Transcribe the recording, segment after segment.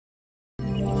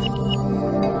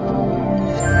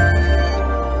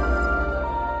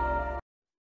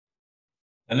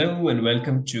Hello and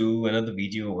welcome to another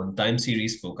video on time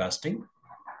series forecasting.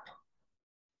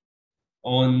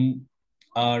 On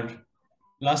our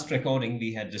last recording,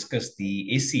 we had discussed the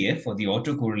ACF or the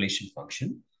autocorrelation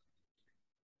function,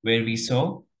 where we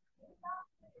saw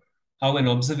how an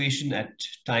observation at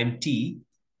time t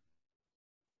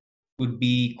could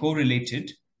be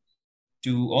correlated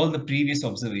to all the previous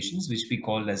observations, which we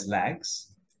call as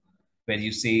lags, where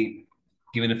you say,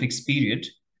 given a fixed period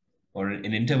or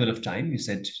an interval of time, you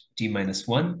said t minus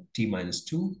 1, t minus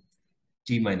 2,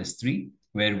 t minus 3,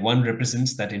 where 1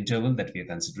 represents that interval that we are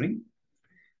considering.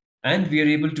 And we are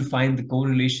able to find the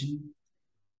correlation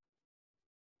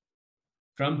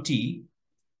from t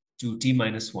to t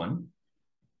minus 1,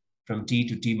 from t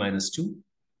to t minus 2,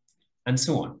 and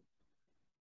so on.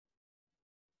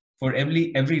 For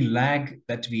every lag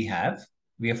that we have,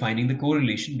 we are finding the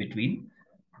correlation between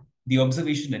the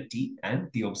observation at t and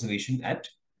the observation at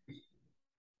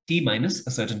t minus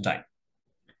a certain time.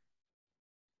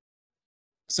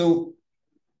 So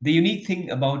the unique thing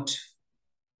about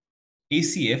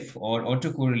ACF or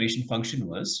autocorrelation function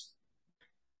was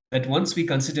that once we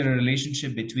consider a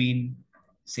relationship between,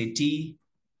 say, t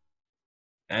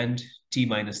and t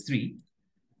minus 3,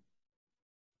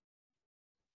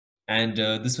 and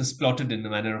this was plotted in the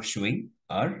manner of showing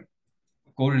our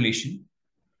correlation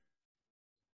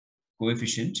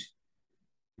coefficient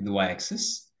in the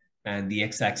y-axis, and the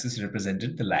x-axis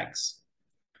represented the lags,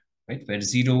 right? Where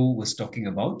 0 was talking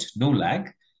about no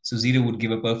lag. So 0 would give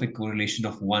a perfect correlation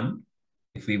of 1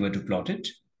 if we were to plot it.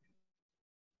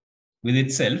 With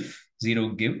itself, 0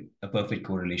 would give a perfect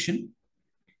correlation.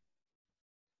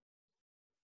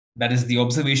 That is the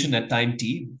observation at time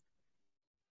t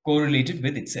correlated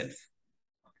with itself,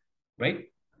 right?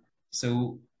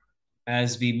 So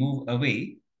as we move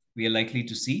away, we are likely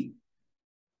to see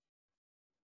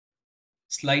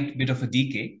slight bit of a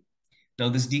decay. Now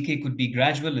this decay could be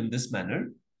gradual in this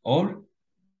manner, or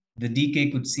the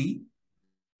decay could see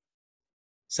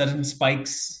sudden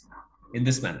spikes in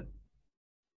this manner,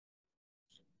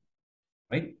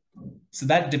 right? So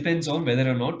that depends on whether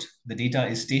or not the data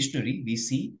is stationary. We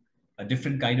see a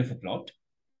different kind of a plot,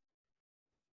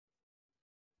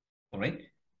 all right?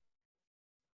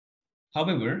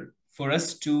 However, for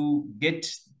us to get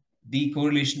the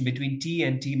correlation between t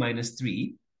and t minus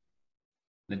 3,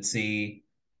 let's say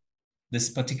this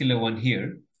particular one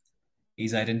here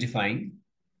is identifying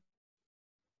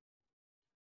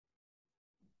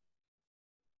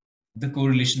the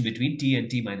correlation between t and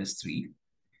t minus 3.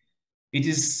 It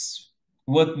is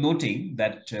worth noting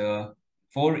that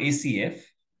for ACF,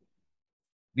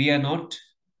 we are not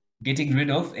getting rid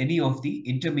of any of the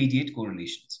intermediate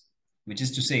correlations, which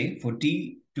is to say, for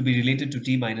t to be related to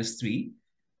t minus 3,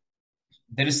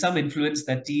 there is some influence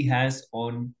that t has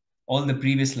on all the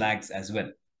previous lags as well.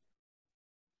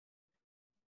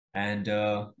 And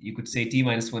you could say t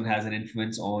minus 1 has an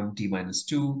influence on t minus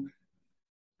 2,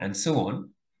 and so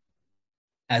on,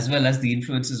 as well as the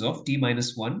influences of t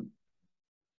minus 1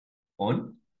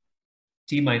 on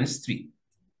t minus 3.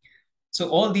 So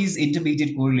all these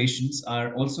intermediate correlations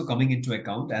are also coming into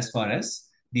account as far as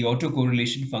the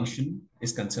autocorrelation function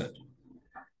is concerned.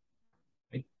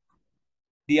 Right?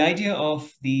 The idea of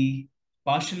the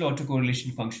partial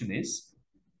autocorrelation function is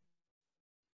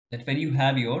that when you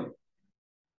have your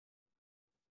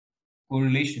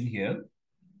correlation here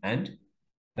and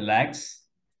the lags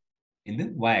in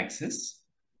the y-axis,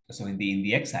 so in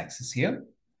the x-axis here,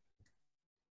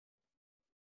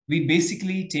 we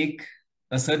basically take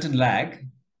a certain lag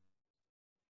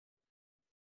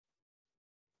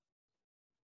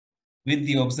with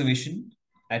the observation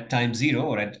at time 0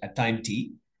 or at time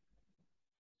t,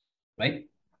 right?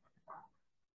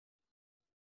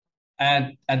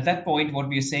 And at that point, what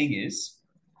we are saying is,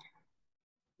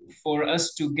 for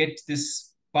us to get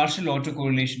this partial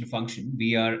autocorrelation function,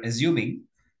 we are assuming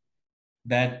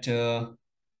that to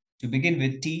begin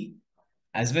with, t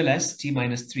as well as t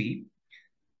minus 3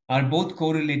 are both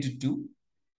correlated to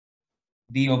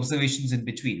the observations in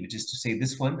between, which is to say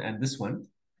this one and this one.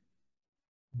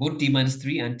 Both t minus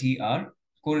 3 and t are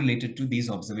correlated to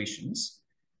these observations.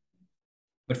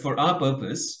 But for our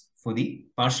purpose, for the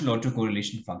partial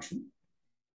autocorrelation function,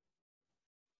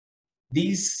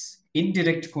 these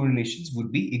indirect correlations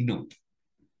would be ignored,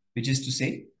 which is to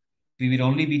say, we will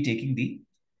only be taking the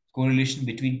correlation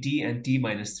between t and t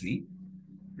minus 3,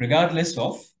 regardless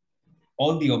of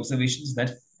all the observations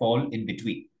that fall in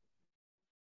between.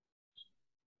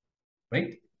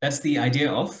 Right? That's the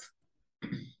idea of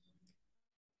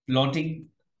plotting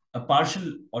a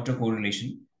partial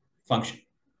autocorrelation function.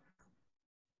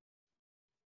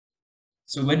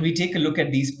 So when we take a look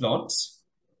at these plots,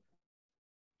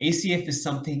 ACF is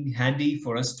something handy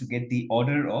for us to get the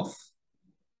order of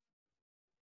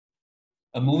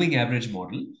a moving average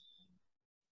model. You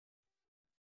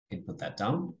can put that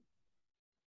down.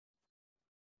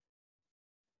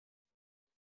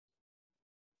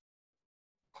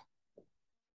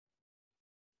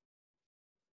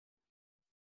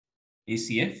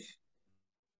 ACF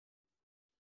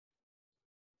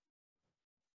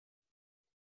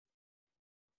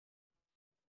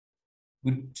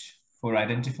good for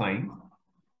identifying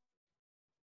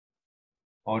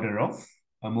order of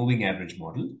a moving average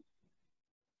model,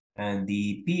 and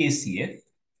the PACF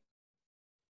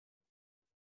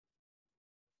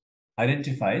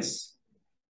identifies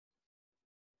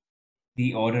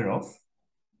the order of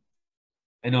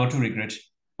an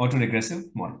autoregressive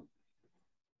model.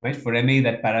 Right? For MA,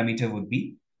 that parameter would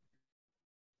be,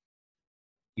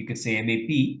 you could say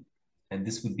MAP, and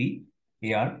this would be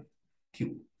ARQ.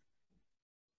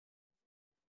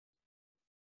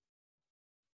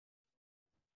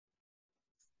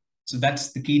 So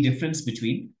that's the key difference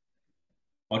between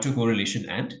autocorrelation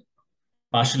and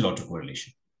partial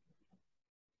autocorrelation.